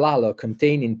god Tlaloc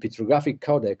contained in petrographic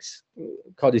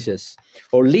codices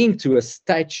or linked to a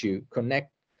statue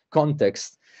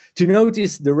context to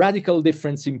notice the radical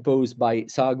difference imposed by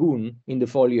Sahagún in the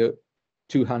folio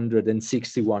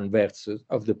 261 verses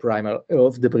of the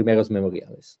Primeros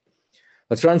Memoriales.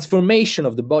 A transformation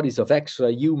of the bodies of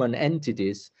extra-human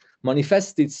entities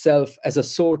manifests itself as a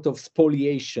sort of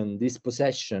spoliation,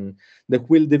 dispossession that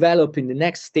will develop in the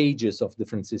next stages of the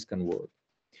Franciscan world.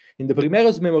 In the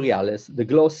Primeros Memoriales, the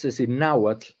glosses in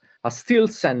Nahuatl are still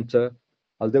centered,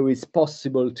 although it's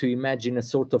possible to imagine a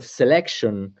sort of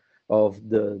selection of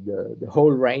the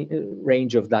whole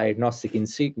range of diagnostic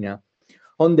insignia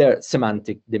on their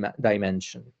semantic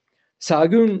dimension.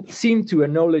 Sahagún seemed to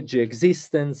acknowledge the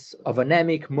existence of an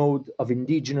emic mode of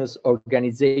indigenous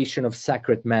organization of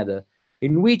sacred matter,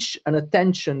 in which an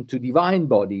attention to divine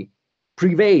body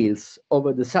prevails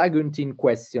over the Saguntine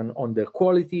question on their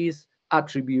qualities,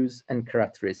 attributes, and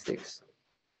characteristics.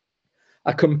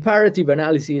 A comparative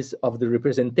analysis of the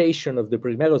representation of the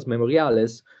Primeros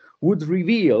Memoriales would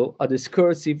reveal a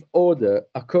discursive order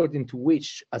according to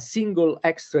which a single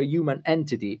extra-human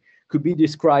entity could be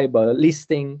described by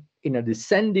listing in a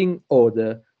descending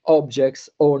order objects,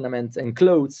 ornaments, and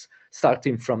clothes,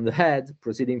 starting from the head,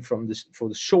 proceeding from the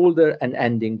shoulder, and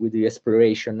ending with the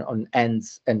exploration on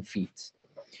hands and feet.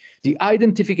 The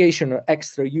identification of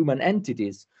extra-human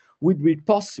entities would be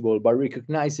possible by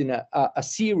recognizing a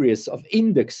series of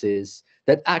indexes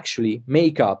that actually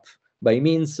make up, by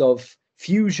means of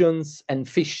fusions and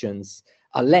fissions,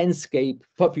 a landscape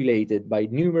populated by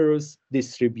numerous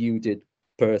distributed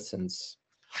persons.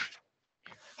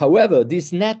 However,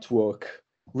 this network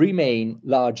remained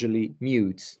largely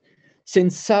mute,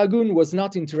 since Sahagún was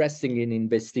not interested in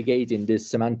investigating this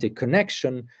semantic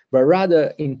connection, but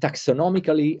rather in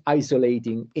taxonomically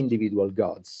isolating individual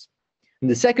gods. In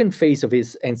the second phase of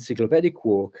his encyclopedic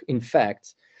work, in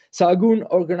fact, Sahagún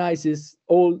organizes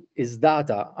all his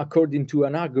data according to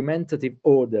an argumentative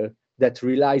order that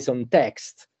relies on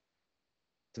text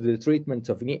to the treatment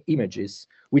of images,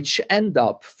 which end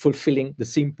up fulfilling the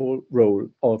simple role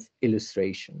of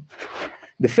illustration.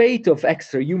 The fate of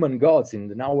extra-human gods in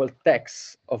the Nahuatl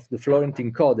texts of the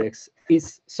Florentine Codex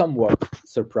is somewhat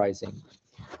surprising.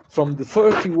 From the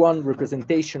 31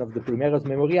 representation of the Primeros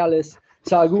Memoriales,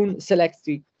 Sahagún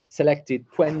selected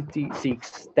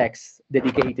 26 texts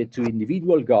dedicated to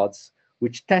individual gods,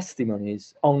 which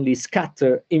testimonies only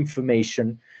scatter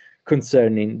information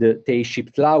concerning the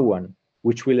Teixiptlahuan,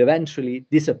 which will eventually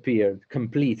disappear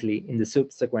completely in the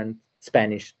subsequent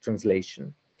Spanish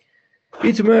translation.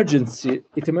 It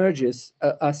emerges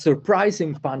a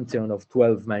surprising pantheon of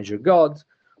 12 major gods,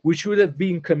 which would have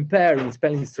been compared in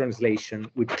Spanish translation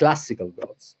with classical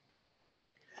gods.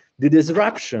 The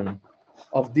disruption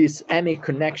of this emic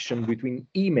connection between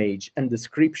image and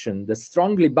description that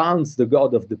strongly bounds the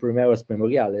god of the Primeros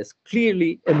Memoriales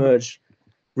clearly emerged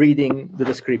reading the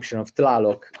description of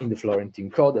Tlaloc in the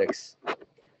Florentine Codex.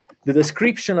 The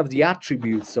description of the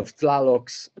attributes of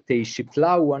Tlaloc's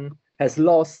Teixiptlahuan has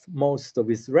lost most of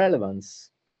its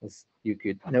relevance, as you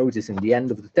could notice in the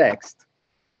end of the text,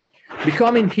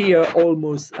 becoming here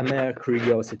almost a mere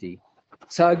curiosity.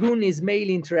 Sahagún is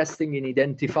mainly interested in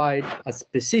identifying a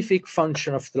specific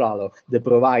function of Tlaloc, the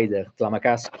provider,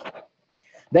 Tlamacasqui,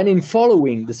 then in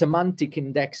following the semantic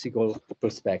indexical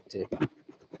perspective.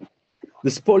 The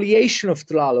spoliation of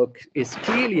Tlaloc is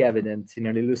clearly evident in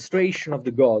an illustration of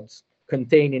the gods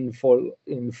contained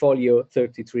in folio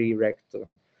 33 recto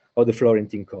of the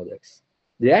Florentine Codex.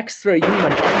 The extra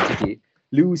human entity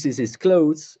loses his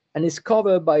clothes and is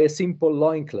covered by a simple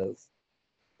loincloth.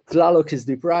 Tlaloc is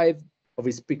deprived of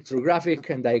his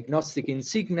pictographic and diagnostic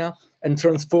insignia and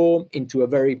transformed into a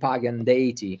very pagan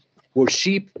deity,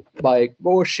 worshipped by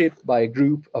a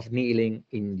group of kneeling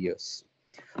Indios.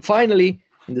 Finally,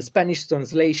 in the Spanish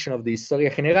translation of the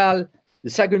Historia General, the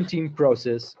Saguntine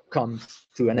process comes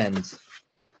to an end.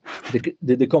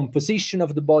 The decomposition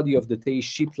of the body of the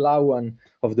Teixit Lauan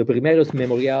of the Primeros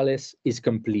Memoriales is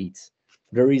complete.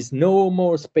 There is no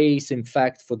more space, in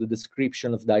fact, for the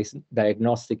description of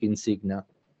diagnostic insignia.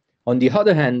 On the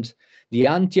other hand, the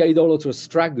anti-idolatrous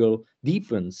struggle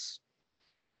deepens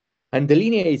and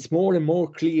delineates more and more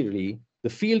clearly the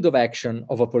field of action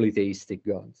of a polytheistic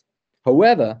God.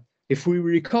 However, if we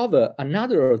recover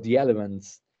another of the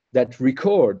elements that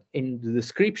record in the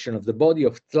description of the body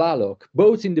of Tlaloc,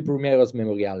 both in the Primeros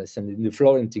Memoriales and in the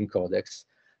Florentine Codex,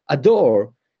 a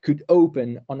door could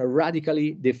open on a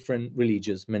radically different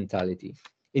religious mentality.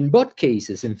 In both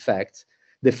cases, in fact,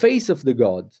 the face of the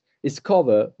god is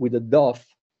covered with a dove,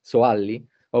 soalli,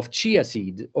 of chia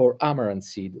seed or amaranth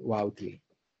seed, wautli.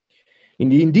 In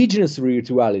the indigenous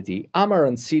rituality,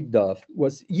 amaranth seed dove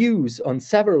was used on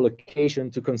several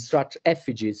occasions to construct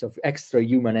effigies of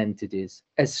extra-human entities,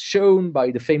 as shown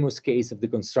by the famous case of the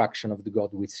construction of the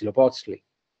god Huitzilopochtli.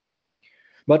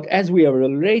 But as we have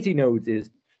already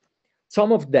noticed,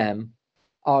 some of them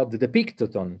are the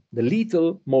depictoton, the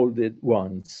little molded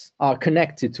ones, are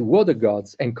connected to water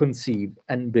gods and conceived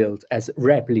and built as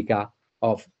replica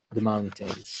of the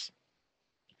mountains.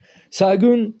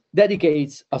 Sahagún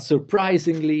dedicates a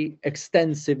surprisingly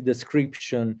extensive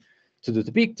description to the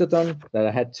depictoton that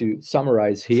I had to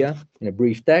summarize here in a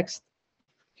brief text.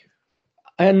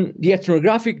 And the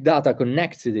ethnographic data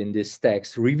connected in this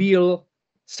text reveal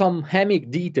some hemic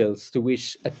details to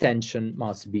which attention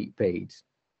must be paid.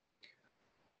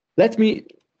 Let me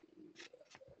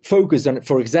focus on,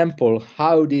 for example,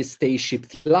 how this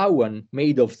Teixit Lauan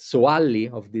made of soalli,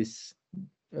 of this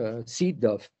seed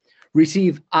dove,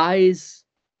 receive eyes,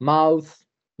 mouth,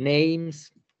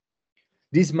 names.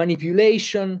 This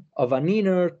manipulation of an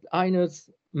inert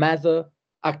matter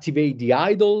activate the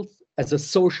idol as a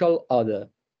social other,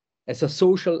 as a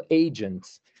social agent,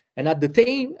 and at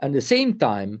the same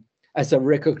time as a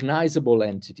recognizable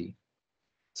entity.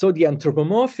 So the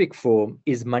anthropomorphic form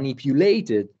is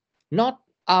manipulated not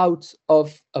out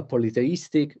of a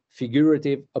polytheistic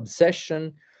figurative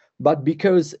obsession, but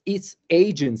because its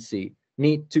agency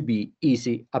need to be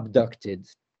easy abducted.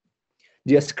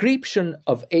 The ascription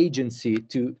of agency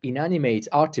to inanimate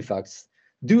artifacts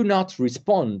do not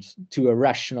respond to a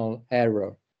rational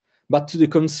error, but to the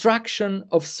construction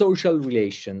of social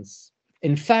relations.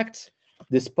 In fact,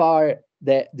 despite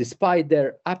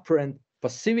their apparent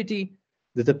passivity,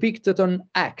 the depictoton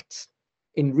acts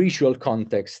in ritual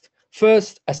context,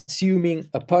 first assuming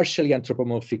a partially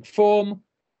anthropomorphic form,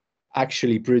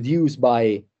 actually produced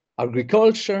by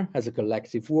agriculture as a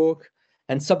collective work,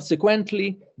 and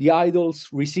subsequently the idols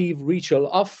receive ritual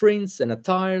offerings and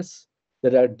attires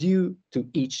that are due to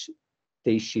each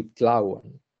Teixit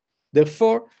Lauan.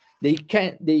 Therefore, they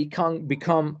can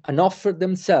become an offer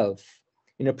themselves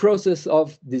in a process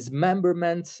of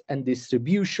dismemberment and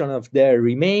distribution of their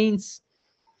remains,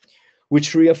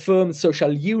 which reaffirm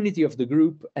social unity of the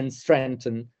group and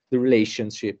strengthen the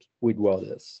relationship with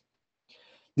others.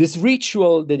 This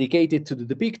ritual dedicated to the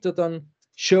depictoton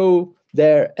show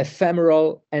their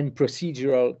ephemeral and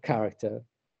procedural character.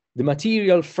 The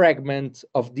material fragment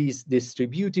of this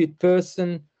distributed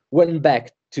person went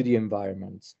back to the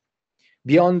environment.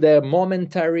 Beyond their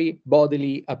momentary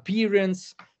bodily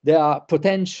appearance, they are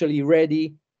potentially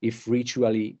ready, if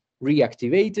ritually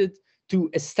reactivated, to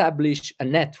establish a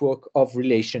network of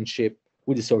relationship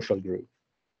with the social group.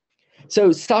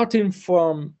 So starting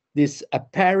from this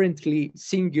apparently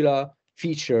singular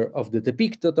feature of the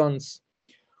depictotons,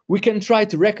 we can try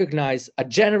to recognize a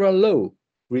general law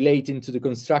relating to the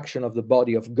construction of the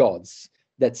body of gods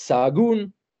that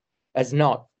Sahagún has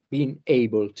not been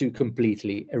able to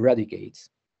completely eradicate.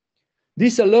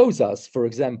 This allows us, for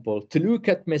example, to look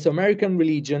at Mesoamerican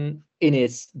religion in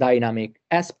its dynamic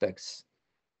aspects.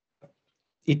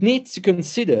 It needs to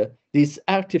consider these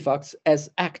artifacts as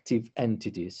active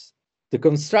entities. The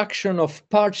construction of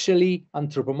partially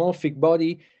anthropomorphic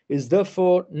body is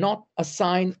therefore not a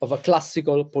sign of a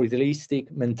classical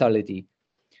polytheistic mentality,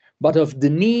 but of the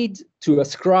need to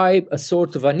ascribe a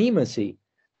sort of animacy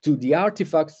to the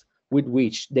artifacts with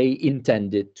which they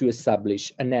intended to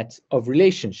establish a net of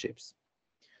relationships.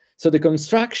 So the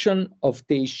construction of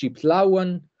these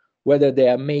shiplauan, whether they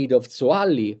are made of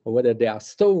tsoali or whether they are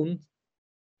stone,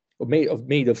 or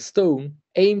made of stone,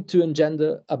 aim to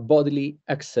engender a bodily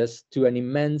access to an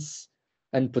immense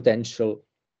and potential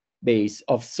base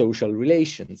of social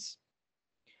relations.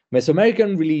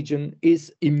 Mesoamerican religion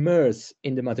is immersed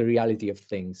in the materiality of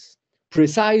things,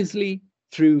 precisely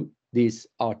through these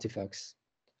artifacts.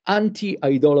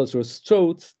 Anti-idolatrous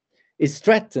truth is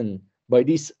threatened by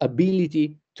this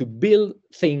ability to build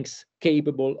things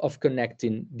capable of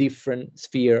connecting different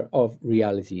spheres of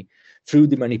reality through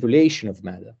the manipulation of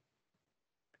matter.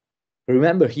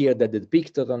 Remember here that the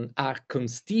depictons are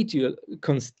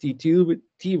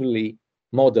constitutively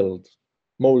molded.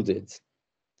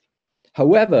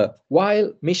 However,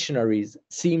 while missionaries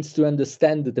seem to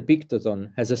understand the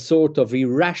depicton as a sort of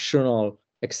irrational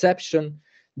exception,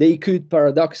 they could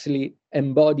paradoxically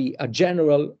embody a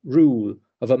general rule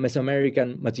of a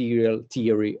Mesoamerican material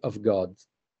theory of God.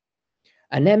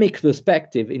 Anemic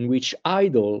perspective in which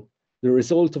idol, the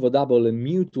result of a double and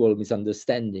mutual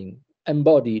misunderstanding,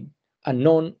 embodied a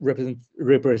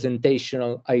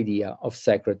non-representational idea of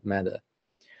sacred matter.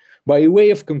 By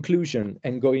way of conclusion,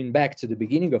 and going back to the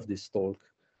beginning of this talk,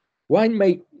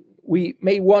 we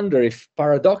may wonder if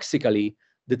paradoxically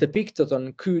the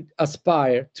depicton could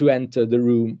aspire to enter the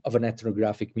room of an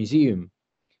ethnographic museum.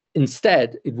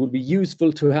 Instead, it would be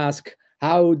useful to ask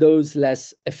how those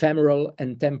less ephemeral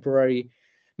and temporary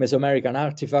Mesoamerican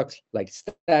artifacts, like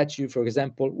statue, for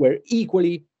example, were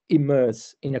equally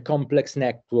immersed in a complex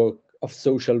network of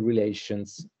social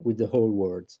relations with the whole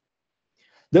world.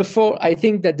 Therefore, I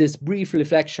think that this brief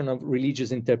reflection of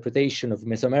religious interpretation of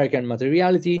Mesoamerican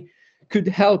materiality could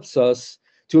help us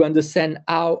to understand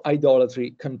how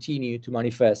idolatry continues to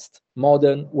manifest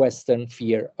modern Western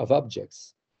fear of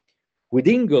objects. With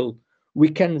Ingle, we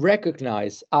can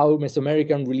recognize how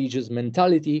Mesoamerican religious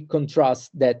mentality contrasts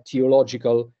that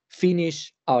theological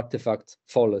Finnish artifact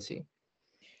fallacy.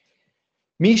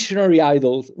 Missionary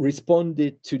idols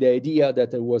responded to the idea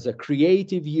that there was a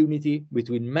creative unity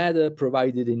between matter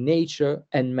provided in nature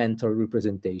and mental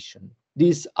representation.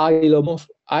 This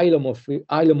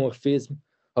ilomorphism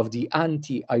of the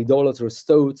anti-idolatrous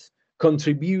thought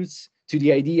contributes to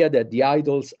the idea that the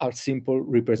idols are simple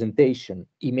representation,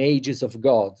 images of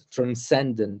God,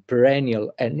 transcendent,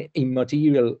 perennial, and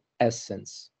immaterial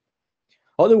essence.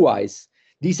 Otherwise,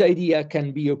 this idea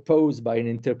can be opposed by an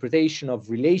interpretation of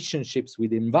relationships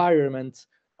with environment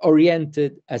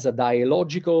oriented as a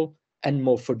dialogical and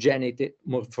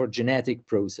morphogenetic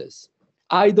process.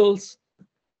 Idols,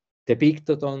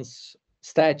 depictons,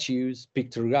 statues,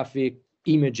 pictographic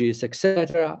images,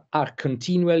 etc., are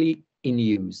continually in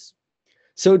use.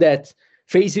 So that,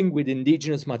 facing with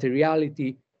indigenous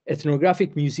materiality,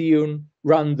 ethnographic museums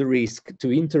run the risk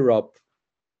to interrupt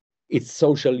its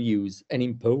social use and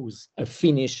impose a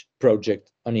Finnish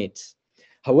project on it.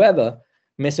 However,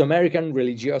 Mesoamerican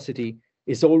religiosity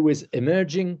is always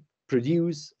emerging,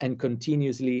 produced, and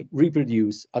continuously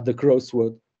reproduced at the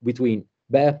crossroad between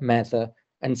bare matter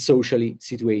and socially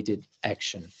situated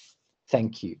action.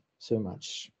 Thank you so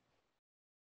much.